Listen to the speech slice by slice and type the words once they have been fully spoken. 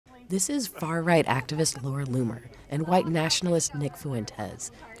This is far-right activist Laura Loomer and white nationalist Nick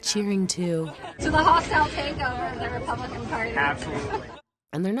Fuentes cheering to the hostile takeover of the Republican Party. Absolutely.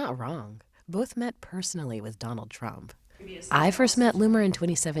 And they're not wrong. Both met personally with Donald Trump. I first met Loomer in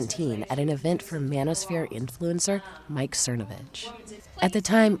 2017 at an event for manosphere influencer Mike Cernovich. At the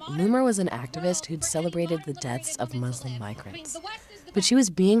time, Loomer was an activist who'd celebrated the deaths of Muslim migrants. But she was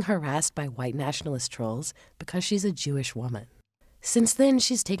being harassed by white nationalist trolls because she's a Jewish woman. Since then,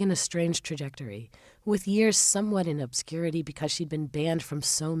 she's taken a strange trajectory, with years somewhat in obscurity because she'd been banned from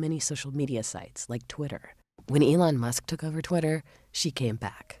so many social media sites like Twitter. When Elon Musk took over Twitter, she came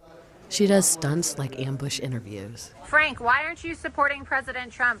back. She does stunts like ambush interviews. Frank, why aren't you supporting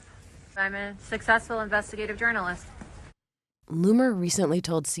President Trump? I'm a successful investigative journalist. Loomer recently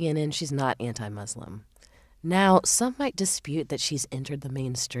told CNN she's not anti-Muslim. Now, some might dispute that she's entered the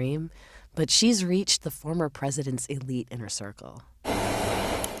mainstream, but she's reached the former president's elite inner circle.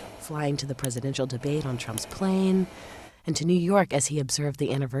 Flying to the presidential debate on Trump's plane, and to New York as he observed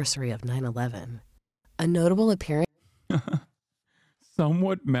the anniversary of 9/11. A notable appearance.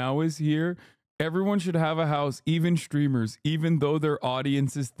 Somewhat Maoist here. Everyone should have a house, even streamers, even though their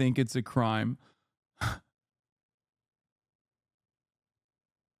audiences think it's a crime.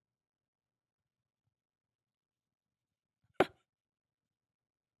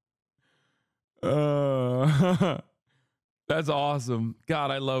 That's awesome.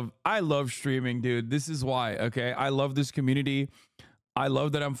 God, I love streaming, dude. This is why, okay? I love this community. I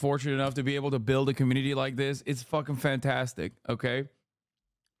love that I'm fortunate enough to be able to build a community like this. It's fucking fantastic, okay?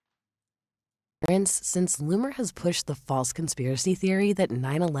 Since Loomer has pushed the false conspiracy theory that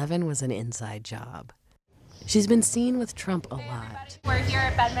 9/11 was an inside job. She's been seen with Trump a lot. We're here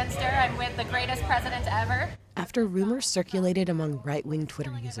at Bedminster. I'm with the greatest president ever. After rumors circulated among right-wing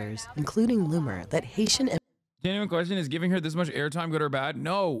Twitter users, including Loomer, that Haitian... Genuine question, is giving her this much airtime good or bad?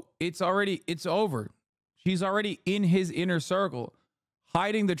 No, it's over. She's already in his inner circle.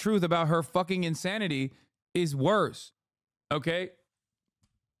 Hiding the truth about her fucking insanity is worse, okay?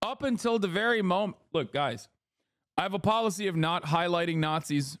 Up until the very moment... Look, guys, I have a policy of not highlighting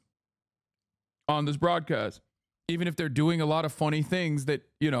Nazis on this broadcast, even if they're doing a lot of funny things that,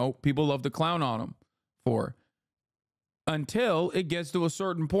 you know, people love to clown on them for, until it gets to a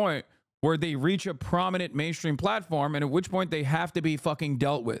certain point where they reach a prominent mainstream platform, and at which point they have to be fucking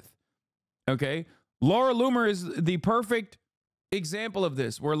dealt with. Okay? Laura Loomer is the perfect example of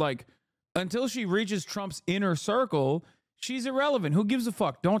this, where, like, until she reaches Trump's inner circle, she's irrelevant. Who gives a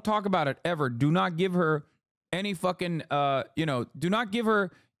fuck? Don't talk about it ever. Do not give her any fucking, do not give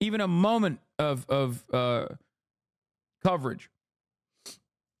her even a moment of coverage.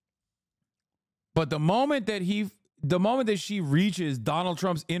 But the moment that she reaches Donald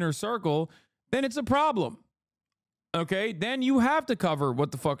Trump's inner circle, then it's a problem. Okay? Then you have to cover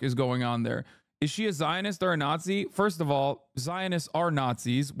what the fuck is going on there. Is she a Zionist or a Nazi? First of all, Zionists are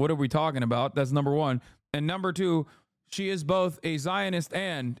Nazis. What are we talking about? That's number one. And number two, she is both a Zionist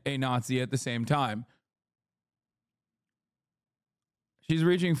and a Nazi at the same time. She's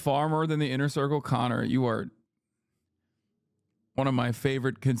reaching far more than the inner circle. Connor, you are one of my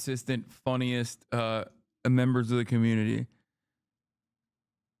favorite, consistent, funniest members of the community.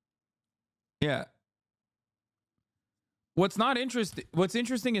 Yeah. What's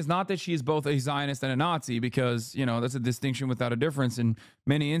interesting is not that she's both a Zionist and a Nazi, because, you know, that's a distinction without a difference in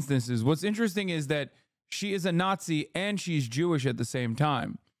many instances. What's interesting is that she is a Nazi and she's Jewish at the same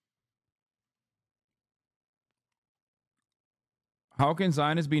time. How can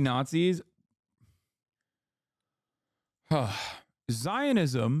Zionists be Nazis?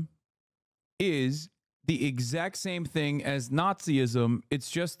 Zionism is the exact same thing as Nazism. It's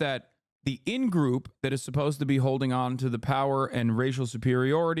just that the in-group that is supposed to be holding on to the power and racial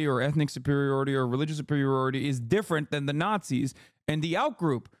superiority or ethnic superiority or religious superiority is different than the Nazis, and the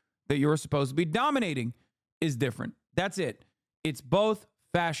out-group that you're supposed to be dominating is different. That's it. It's both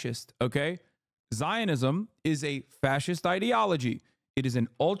fascist, okay? Zionism is a fascist ideology. It is an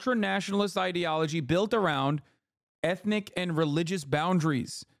ultra-nationalist ideology built around ethnic and religious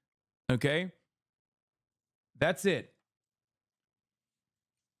boundaries, okay? That's it.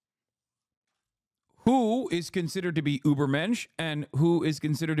 Who is considered to be Übermensch and who is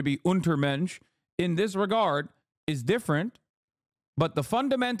considered to be Untermensch in this regard is different, but the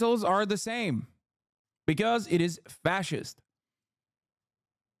fundamentals are the same because it is fascist.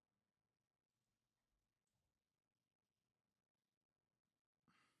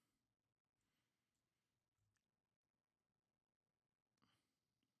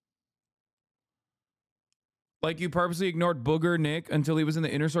 Like you purposely ignored Booger Nick until he was in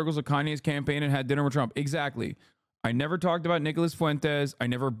the inner circles of Kanye's campaign and had dinner with Trump. Exactly. I never talked about Nicholas Fuentes. I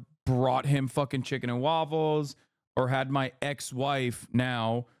never brought him fucking chicken and waffles, or had my ex-wife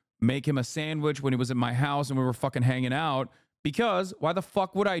now make him a sandwich when he was at my house and we were fucking hanging out. Because why the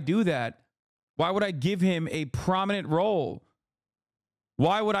fuck would I do that? Why would I give him a prominent role?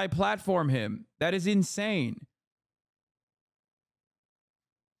 Why would I platform him? That is insane.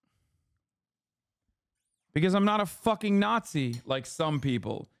 Because I'm not a fucking Nazi like some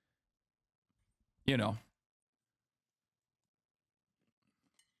people. You know.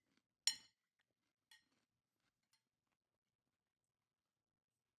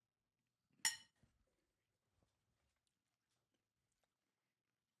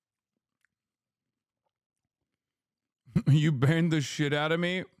 You banned the shit out of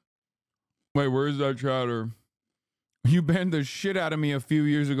me? Wait, where's that chatter? You banned the shit out of me a few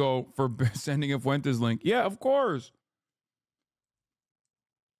years ago for sending a Fuentes link. Yeah, of course.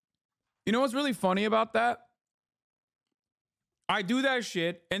 You know what's really funny about that? I do that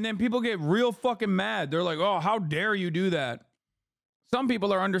shit, and then people get real fucking mad. They're like, oh, how dare you do that? Some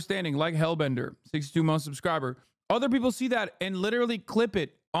people are understanding, like Hellbender, 62-month subscriber. Other people see that and literally clip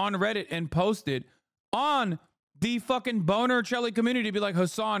it on Reddit and post it on the fucking boner Chelly community to be like,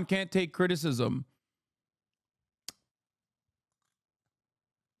 Hasan can't take criticism.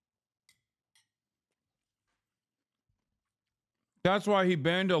 That's why he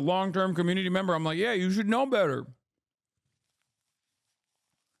banned a long-term community member. I'm like, yeah, you should know better.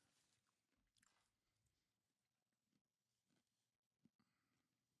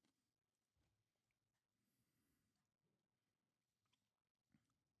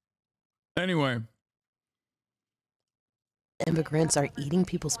 Anyway. Immigrants are eating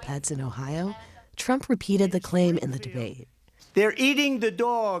people's pets in Ohio. Trump repeated the claim in the debate. They're eating the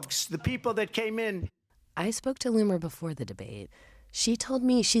dogs, the people that came in. I spoke to Loomer before the debate. She told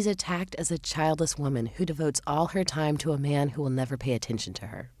me she's attacked as a childless woman who devotes all her time to a man who will never pay attention to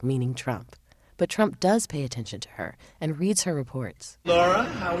her, meaning Trump. But Trump does pay attention to her and reads her reports. Laura,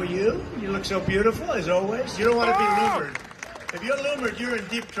 how are you? You look so beautiful, as always. You don't want to be Loomered. If you're Loomered, you're in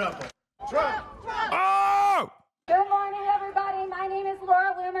deep trouble. Trump! Oh! Good morning, everybody. My name is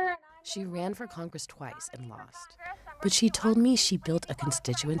Laura Loomer. She ran for Congress twice and lost. But she told me she built a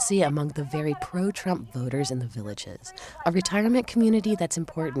constituency among the very pro-Trump voters in the Villages, a retirement community that's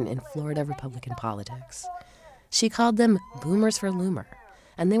important in Florida Republican politics. She called them Boomers for Loomer,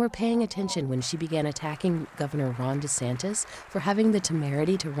 and they were paying attention when she began attacking Governor Ron DeSantis for having the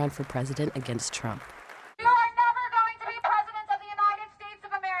temerity to run for president against Trump. You are never going to be president of the United States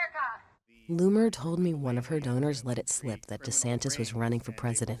of America. Loomer told me one of her donors let it slip that DeSantis was running for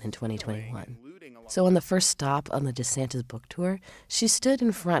president in 2021. So on the first stop on the DeSantis book tour, she stood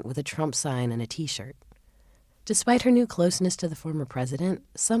in front with a Trump sign and a T-shirt. Despite her new closeness to the former president,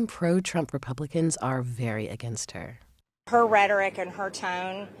 some pro-Trump Republicans are very against her. Her rhetoric and her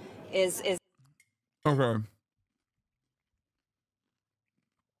tone is... Okay.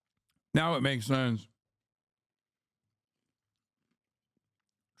 Now it makes sense.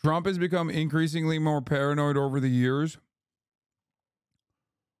 Trump has become increasingly more paranoid over the years.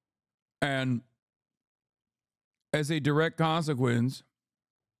 And as a direct consequence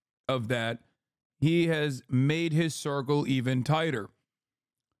of that, he has made his circle even tighter.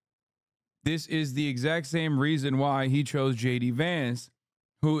 This is the exact same reason why he chose J.D. Vance,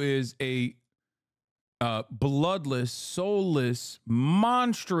 who is a bloodless, soulless,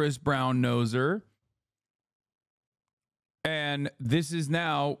 monstrous brown noser. And this is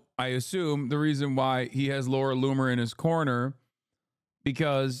now, I assume, the reason why he has Laura Loomer in his corner,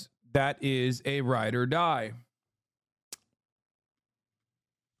 because that is a ride or die.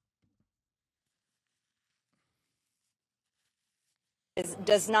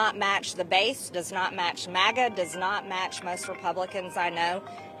 Does not match the base, does not match MAGA, does not match most Republicans I know.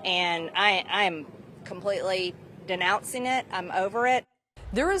 And I am completely denouncing it. I'm over it.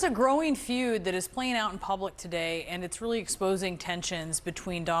 There is a growing feud that is playing out in public today, and it's really exposing tensions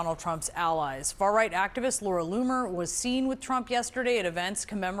between Donald Trump's allies. Far-right activist Laura Loomer was seen with Trump yesterday at events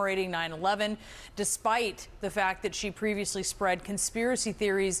commemorating 9/11, despite the fact that she previously spread conspiracy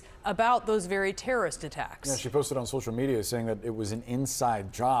theories about those very terrorist attacks. Yeah, she posted on social media saying that it was an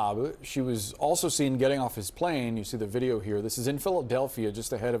inside job. She was also seen getting off his plane. You see the video here. This is in Philadelphia,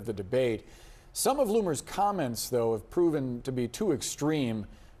 just ahead of the debate. Some of Loomer's comments, though, have proven to be too extreme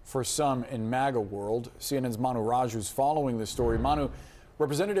for some in MAGA world. CNN's Manu Raju's following this story. Manu,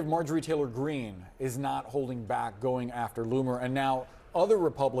 Representative Marjorie Taylor Greene is not holding back going after Loomer, and now other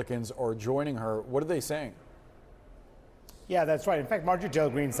Republicans are joining her. What are they saying? Yeah, that's right. In fact, Marjorie Taylor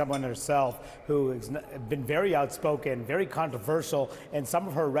Greene, someone herself who has been very outspoken, very controversial in some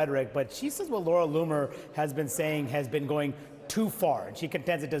of her rhetoric, but she says what Laura Loomer has been saying has been going too far. And she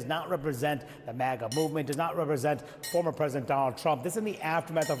contends it does not represent the MAGA movement, does not represent former President Donald Trump. This in the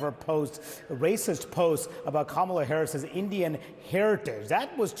aftermath of her racist post about Kamala Harris's Indian heritage.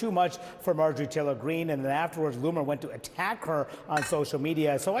 That was too much for Marjorie Taylor Greene, and then afterwards Loomer went to attack her on social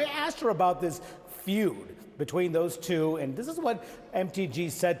media. So I asked her about this feud between those two, and this is what MTG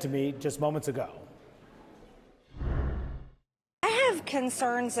said to me just moments ago. I have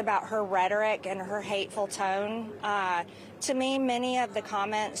concerns about her rhetoric and her hateful tone. To me, many of the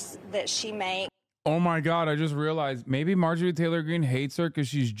comments that she makes. Oh my God, I just realized maybe Marjorie Taylor Greene hates her because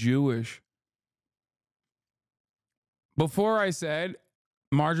she's Jewish. Before I said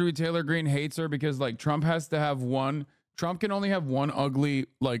Marjorie Taylor Greene hates her because like Trump can only have one ugly,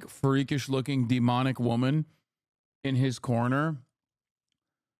 like freakish looking demonic woman in his corner.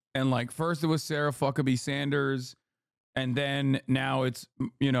 And like first it was Sarah Huckabee Sanders, and then now it's,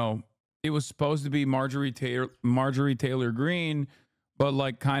 you know, it was supposed to be Marjorie Taylor Greene, but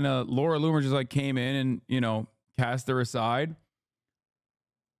like kind of Laura Loomer just like came in and, you know, cast her aside.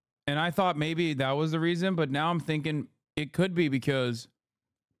 And I thought maybe that was the reason, but now I'm thinking it could be because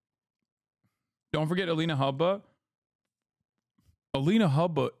don't forget Alina Habba. Alina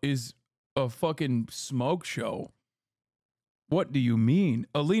Habba is a fucking smoke show. What do you mean?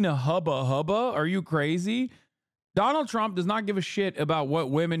 Alina Habba? Are you crazy? Donald Trump does not give a shit about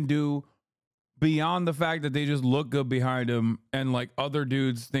what women do beyond the fact that they just look good behind him and like other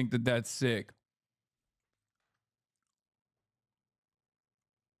dudes think that that's sick.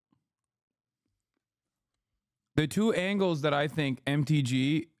 The two angles that I think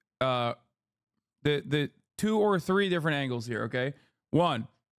MTG, the two or three different angles here, okay? One,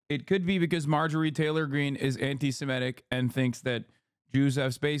 it could be because Marjorie Taylor Greene is anti-Semitic and thinks that Jews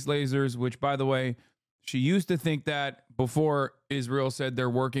have space lasers, which, by the way, she used to think that before Israel said they're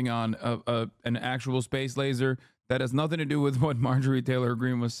working on an actual space laser. That has nothing to do with what Marjorie Taylor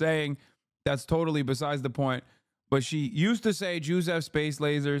Greene was saying. That's totally besides the point. But she used to say Jews have space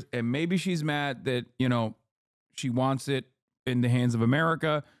lasers, and maybe she's mad that, you know, she wants it in the hands of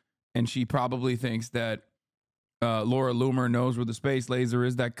America, and she probably thinks that Laura Loomer knows where the space laser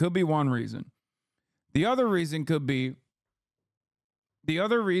is. That could be one reason. The other reason could be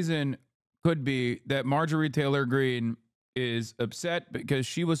that Marjorie Taylor Greene is upset because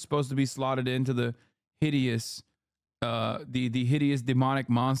she was supposed to be slotted into the hideous, the hideous demonic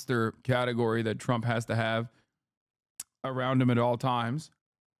monster category that Trump has to have around him at all times.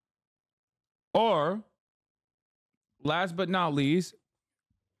 Or, last but not least,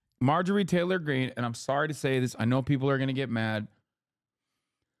 Marjorie Taylor Greene, and I'm sorry to say this, I know people are going to get mad.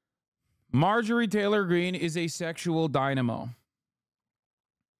 Marjorie Taylor Greene is a sexual dynamo.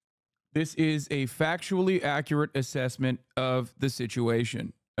 This is a factually accurate assessment of the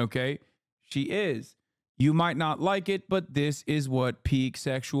situation, okay? She is. You might not like it, but this is what peak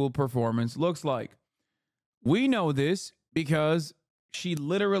sexual performance looks like. We know this because she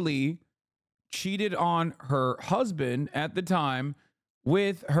literally cheated on her husband at the time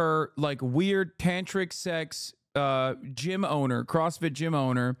with her like weird tantric sex gym owner, CrossFit gym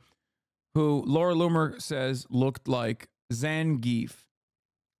owner, who Laura Loomer says looked like Zangief.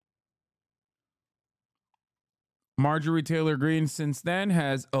 Marjorie Taylor Greene since then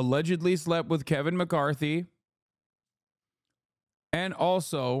has allegedly slept with Kevin McCarthy and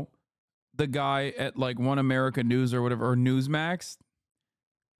also the guy at like One America News or whatever, or Newsmax.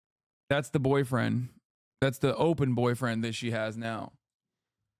 That's the boyfriend. That's the open boyfriend that she has now.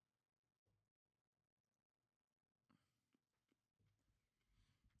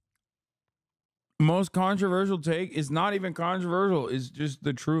 Most controversial take is not even controversial. It's just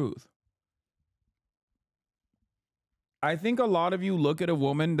the truth. I think a lot of you look at a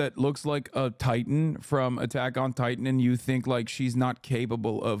woman that looks like a Titan from Attack on Titan and you think like she's not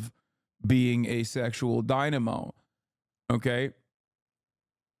capable of being a sexual dynamo. Okay?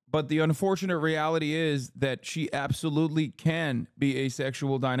 But the unfortunate reality is that she absolutely can be a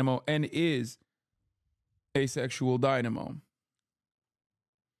sexual dynamo and is a sexual dynamo.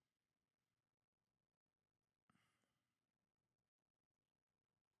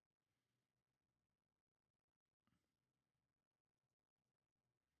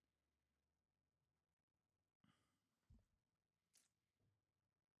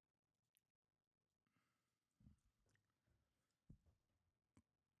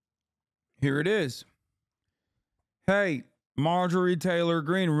 Here it is. Hey, Marjorie Taylor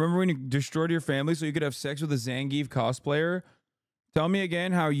Greene, remember when you destroyed your family so you could have sex with a Zangief cosplayer? Tell me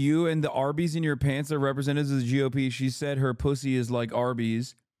again how you and the Arby's in your pants are representatives of the GOP. She said her pussy is like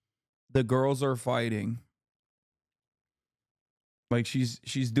Arby's. The girls are fighting. Like she's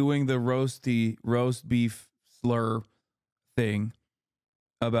doing the roast beef slur thing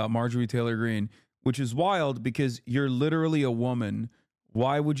about Marjorie Taylor Greene, which is wild because you're literally a woman.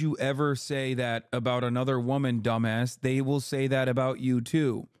 Why would you ever say that about another woman, dumbass? They will say that about you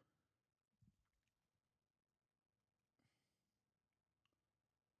too.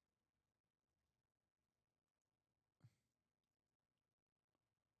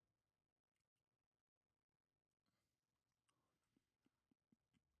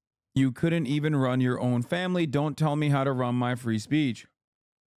 You couldn't even run your own family. Don't tell me how to run my free speech.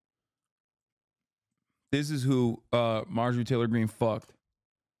 This is who Marjorie Taylor Greene fucked.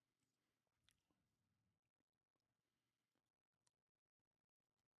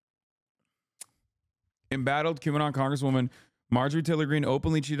 Embattled QAnon Congresswoman Marjorie Taylor Greene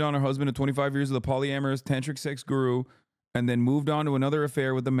openly cheated on her husband of 25 years with a polyamorous tantric sex guru and then moved on to another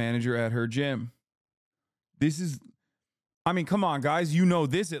affair with the manager at her gym. This is, I mean, come on, guys. You know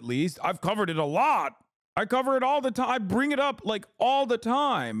this at least. I've covered it a lot. I cover it all the time. I bring it up like all the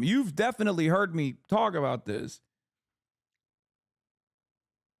time. You've definitely heard me talk about this.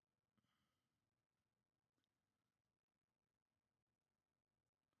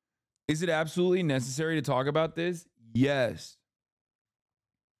 Is it absolutely necessary to talk about this? Yes.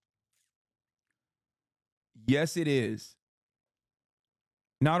 Yes, it is.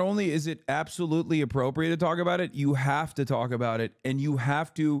 Not only is it absolutely appropriate to talk about it, you have to talk about it. And you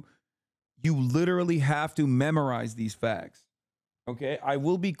literally have to memorize these facts. Okay? I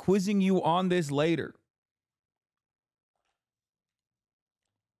will be quizzing you on this later.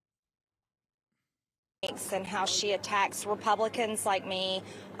 And how she attacks Republicans like me,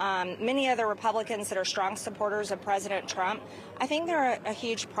 many other Republicans that are strong supporters of President Trump. I think they're a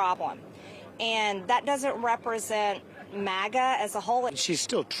huge problem. And that doesn't represent MAGA as a whole. She's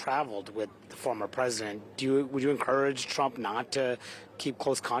still traveled with the former president. Would you encourage Trump not to keep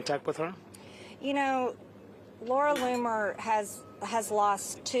close contact with her? You know, Laura Loomer has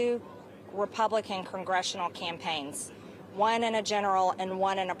lost 2 Republican congressional campaigns, one in a general and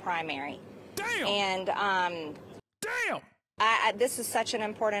one in a primary. Damn. And damn. This is such an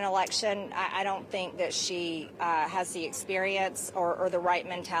important election. I don't think that she has the experience or the right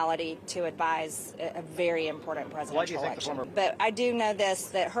mentality to advise a very important presidential election. But I do know this,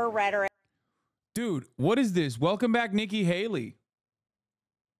 that her rhetoric. Dude, what is this? Welcome back, Nikki Haley.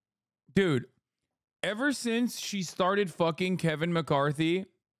 Dude, ever since she started fucking Kevin McCarthy,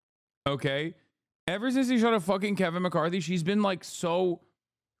 okay? Ever since she started fucking Kevin McCarthy, she's been like so...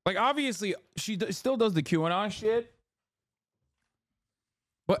 Like, obviously, she still does the QAnon shit.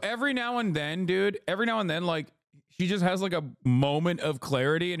 But every now and then, dude, like, she just has, like, a moment of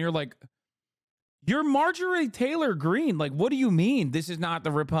clarity. And you're like, you're Marjorie Taylor Greene. Like, what do you mean? This is not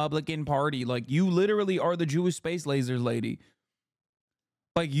the Republican Party. Like, you literally are the Jewish space lasers lady.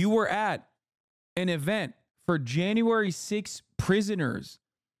 Like, you were at an event for January 6 prisoners,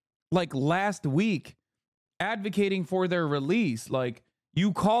 like, last week, advocating for their release. Like,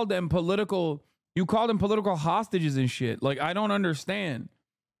 you called them political hostages and shit. Like, I don't understand.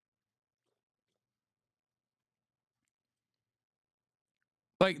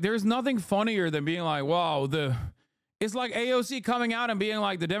 Like, there's nothing funnier than being like, wow, it's like AOC coming out and being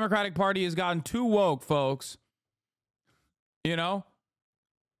like, the Democratic Party has gotten too woke, folks. You know?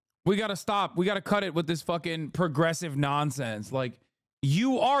 We got to stop. We got to cut it with this fucking progressive nonsense. Like,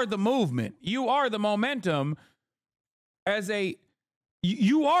 you are the movement. You are the momentum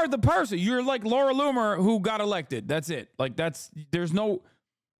you are the person. You're like Laura Loomer who got elected. That's it. Like, there's not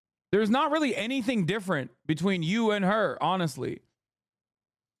really anything different between you and her, honestly.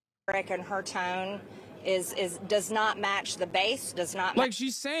 And her tone does not match the base, does not like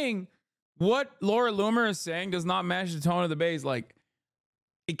she's saying what Laura Loomer is saying does not match the tone of the base. Like,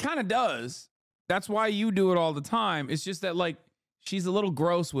 it kind of does. That's why you do it all the time. It's just that, like, she's a little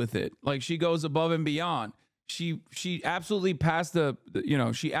gross with it. Like, she goes above and beyond. She absolutely passed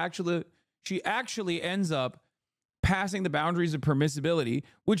she actually ends up passing the boundaries of permissibility,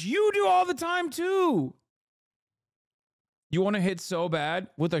 which you do all the time too. You want to hit so bad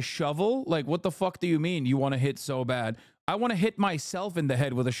with a shovel? Like, what the fuck do you mean you want to hit so bad? I want to hit myself in the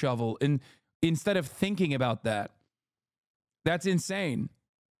head with a shovel instead of thinking about that. That's insane.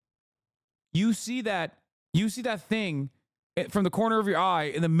 You see that thing from the corner of your eye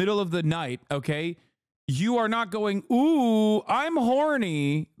in the middle of the night, okay? You are not going, ooh, I'm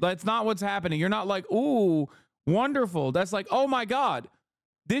horny. That's not what's happening. You're not like, ooh, wonderful. That's like, oh my God,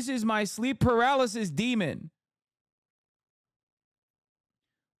 this is my sleep paralysis demon.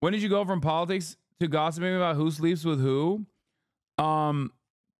 When did you go from politics to gossiping about who sleeps with who?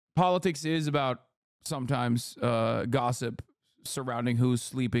 Politics is about sometimes gossip surrounding who's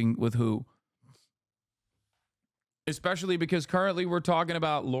sleeping with who. especially because currently we're talking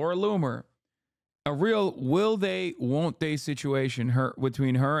about Laura Loomer, a real will they, won't they situation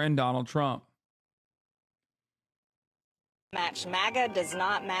between her and Donald Trump. Match MAGA does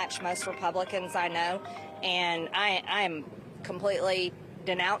not match most Republicans I know, and I am completely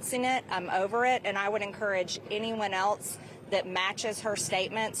denouncing it. I'm over it, and I would encourage anyone else that matches her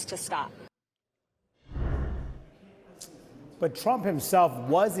statements to stop. But Trump himself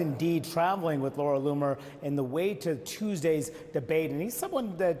was indeed traveling with Laura Loomer in the way to Tuesday's debate. And he's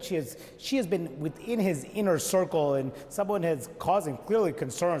someone that she has been within his inner circle, and someone has causing clearly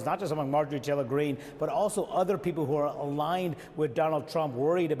concerns, not just among Marjorie Taylor Greene, but also other people who are aligned with Donald Trump,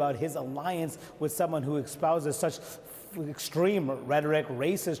 worried about his alliance with someone who espouses such extreme rhetoric,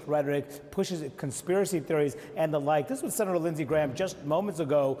 racist rhetoric, pushes conspiracy theories and the like. This was Senator Lindsey Graham just moments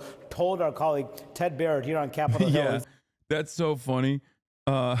ago told our colleague Ted Barrett here on Capitol Hill. Yeah, that's so funny.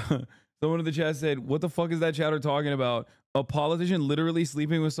 Someone in the chat said, what the fuck is that chatter talking about? A politician literally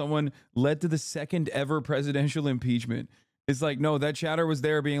sleeping with someone led to the second ever presidential impeachment. It's like, no, that chatter was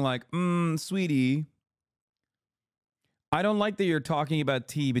there being like, sweetie, I don't like that you're talking about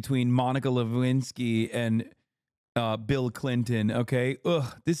tea between Monica Lewinsky and Bill Clinton, okay?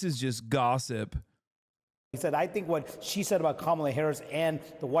 Ugh, this is just gossip. He said, I think what she said about Kamala Harris and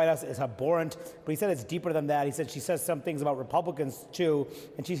the White House is abhorrent, but he said it's deeper than that. He said she says some things about Republicans too.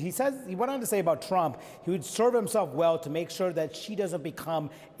 And he went on to say about Trump, he would serve himself well to make sure that she doesn't become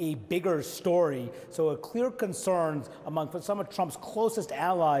a bigger story. So a clear concerns among some of Trump's closest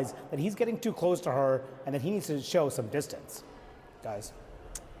allies that he's getting too close to her and that he needs to show some distance. Guys.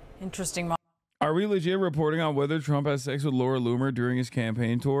 Interesting. Are we legit reporting on whether Trump has sex with Laura Loomer during his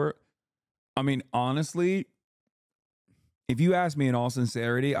campaign tour? I mean, honestly, if you ask me in all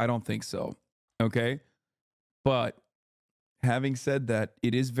sincerity, I don't think so. Okay. But having said that,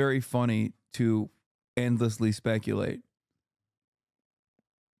 it is very funny to endlessly speculate.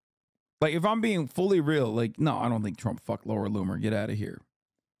 Like, if I'm being fully real, like, no, I don't think Trump fucked Laura Loomer. Get out of here.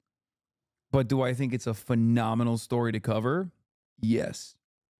 But do I think it's a phenomenal story to cover? Yes.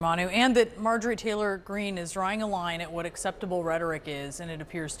 Manu, and that Marjorie Taylor Greene is drawing a line at what acceptable rhetoric is, and it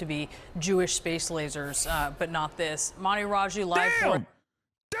appears to be Jewish space lasers, but not this. Manu Raji live for...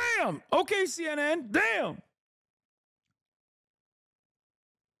 Damn! Okay, CNN, damn!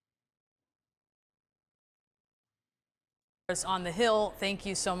 On the Hill, thank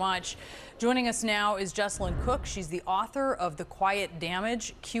you so much. Joining us now is Jessalyn Cook. She's the author of The Quiet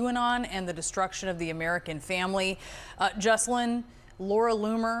Damage, QAnon and the Destruction of the American Family. Jessalyn, Laura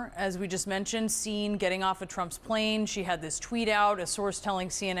Loomer, as we just mentioned, seen getting off of Trump's plane. She had this tweet out, a source telling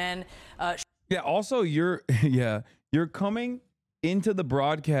CNN. Yeah, also you're coming into the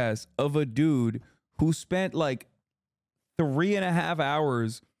broadcast of a dude who spent like 3.5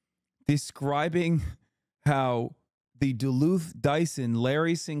 hours describing how the Duluth Dyson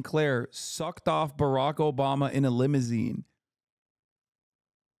Larry Sinclair sucked off Barack Obama in a limousine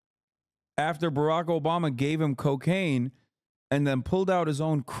after Barack Obama gave him cocaine and then pulled out his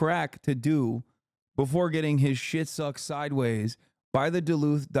own crack to do before getting his shit sucked sideways by the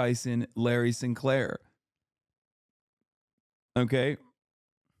Duluth Dyson Larry Sinclair. Okay.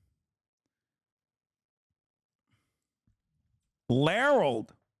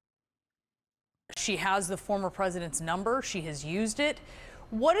 Larold. She has the former president's number. She has used it.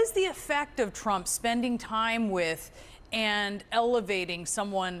 What is the effect of Trump spending time with and elevating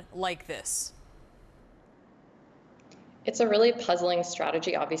someone like this? It's a really puzzling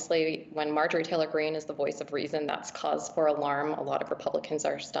strategy. Obviously, when Marjorie Taylor Greene is the voice of reason, that's cause for alarm. A lot of Republicans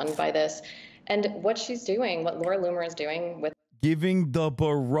are stunned by this. And what she's doing, what Laura Loomer is doing with giving the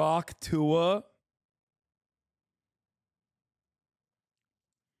Barack tour.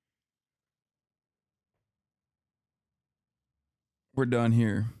 We're done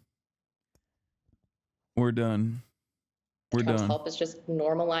here. We're done. We're Trump's done. help is just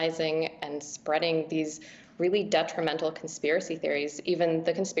normalizing and spreading these really detrimental conspiracy theories. Even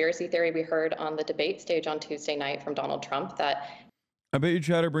the conspiracy theory we heard on the debate stage on Tuesday night from Donald Trump that... I bet your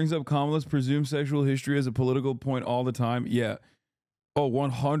chatter brings up Kamala's presumed sexual history as a political point all the time. Yeah. Oh,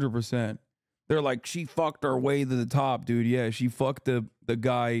 100%. They're like, she fucked her way to the top, dude. Yeah, she fucked the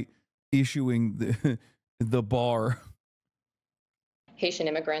guy issuing the bar. Haitian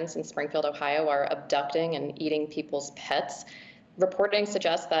immigrants in Springfield, Ohio are abducting and eating people's pets. Reporting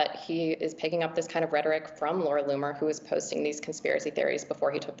suggests that he is picking up this kind of rhetoric from Laura Loomer, who was posting these conspiracy theories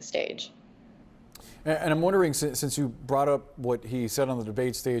before he took the stage. And I'm wondering, since you brought up what he said on the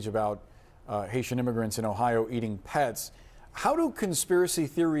debate stage about Haitian immigrants in Ohio eating pets, how do conspiracy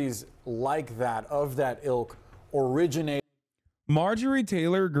theories like that, of that ilk, originate? Marjorie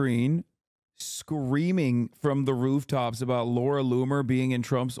Taylor Greene screaming from the rooftops about Laura Loomer being in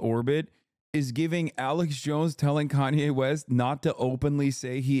Trump's orbit is giving Alex Jones telling Kanye West not to openly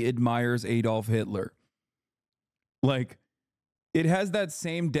say he admires Adolf Hitler. Like, it has that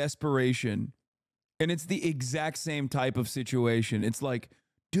same desperation, and it's the exact same type of situation. It's like,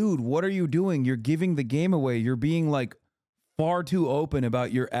 dude, what are you doing? You're giving the game away. You're being like far too open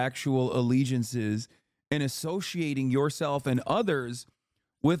about your actual allegiances and associating yourself and others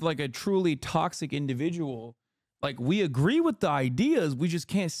with like a truly toxic individual. Like, we agree with the ideas, we just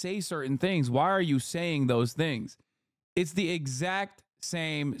can't say certain things. Why are you saying those things? It's the exact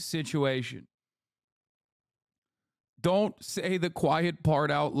same situation. Don't say the quiet part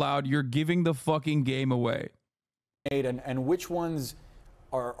out loud. You're giving the fucking game away. And which ones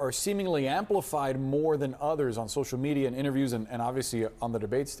are seemingly amplified more than others on social media and interviews and obviously on the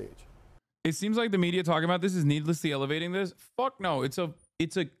debate stage? It seems like the media talking about this is needlessly elevating this. Fuck no. It's a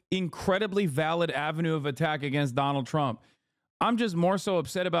incredibly valid avenue of attack against Donald Trump. I'm just more so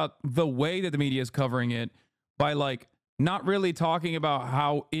upset about the way that the media is covering it by like not really talking about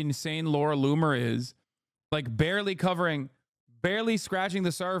how insane Laura Loomer is, like barely scratching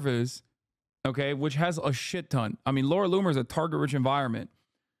the surface, okay, which has a shit ton. I mean, Laura Loomer is a target-rich environment.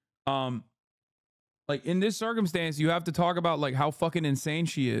 Like in this circumstance, you have to talk about like how fucking insane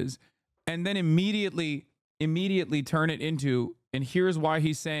she is, and then immediately turn it into, and here's why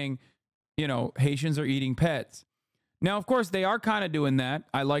he's saying, you know, Haitians are eating pets. Now, of course, they are kind of doing that.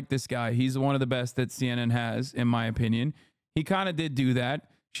 I like this guy. He's one of the best that CNN has, in my opinion. He kind of did do that.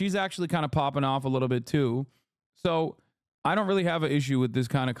 She's actually kind of popping off a little bit too. So I don't really have an issue with this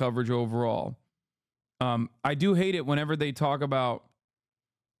kind of coverage overall. I do hate it whenever they talk about,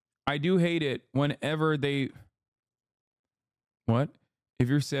 what? If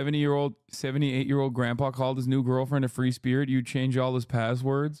your 78-year-old grandpa called his new girlfriend a free spirit, you change all his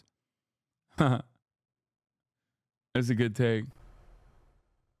passwords? That's a good take.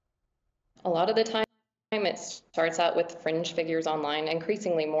 A lot of the time, it starts out with fringe figures online,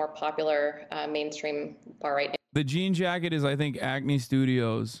 increasingly more popular mainstream far-right. The jean jacket is, I think, Acne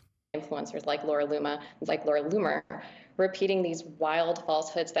Studios. Influencers like Laura Loomer, repeating these wild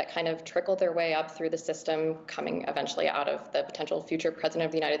falsehoods that kind of trickle their way up through the system, coming eventually out of the potential future president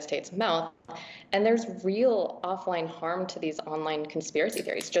of the United States' mouth. And there's real offline harm to these online conspiracy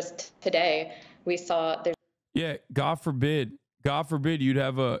theories. Just today, we saw there's... Yeah, God forbid you'd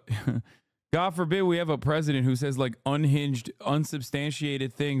have a... God forbid we have a president who says like unhinged,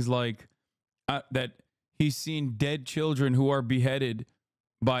 unsubstantiated things like that he's seen dead children who are beheaded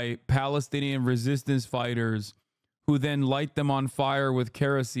by Palestinian resistance fighters who then light them on fire with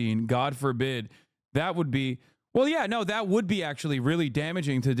kerosene. God forbid. That would be, well, yeah, no, that would be actually really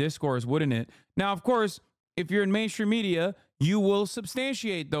damaging to discourse, wouldn't it? Now, of course, if you're in mainstream media, you will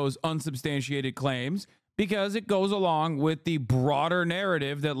substantiate those unsubstantiated claims because it goes along with the broader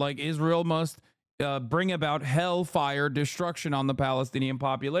narrative that like Israel must bring about hellfire destruction on the Palestinian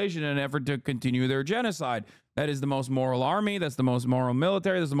population in an effort to continue their genocide. That is the most moral army. That's the most moral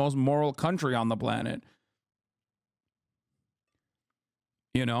military. That's the most moral country on the planet.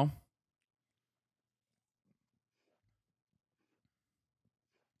 You know?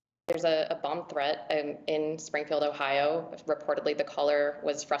 There's a bomb threat in Springfield, Ohio. Reportedly, the caller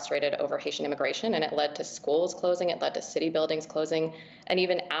was frustrated over Haitian immigration, and it led to schools closing. It led to city buildings closing. And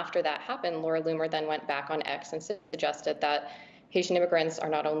even after that happened, Laura Loomer then went back on X and suggested that Haitian immigrants are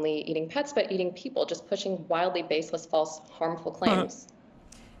not only eating pets, but eating people, just pushing wildly baseless, false, harmful claims.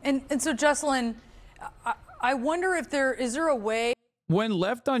 And so, Jesselyn, I wonder if is there a way... When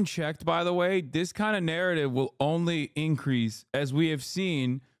left unchecked, by the way, this kind of narrative will only increase, as we have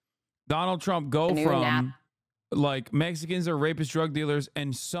seen Donald Trump go from like Mexicans are rapist drug dealers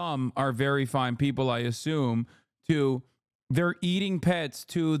and some are very fine people, I assume, to they're eating pets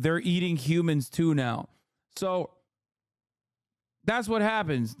to they're eating humans too now. So that's what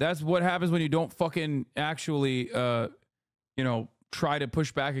happens. That's what happens when you don't fucking actually, you know, try to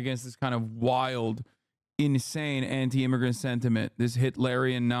push back against this kind of wild, insane anti-immigrant sentiment, this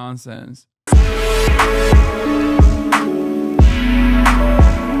Hitlerian nonsense.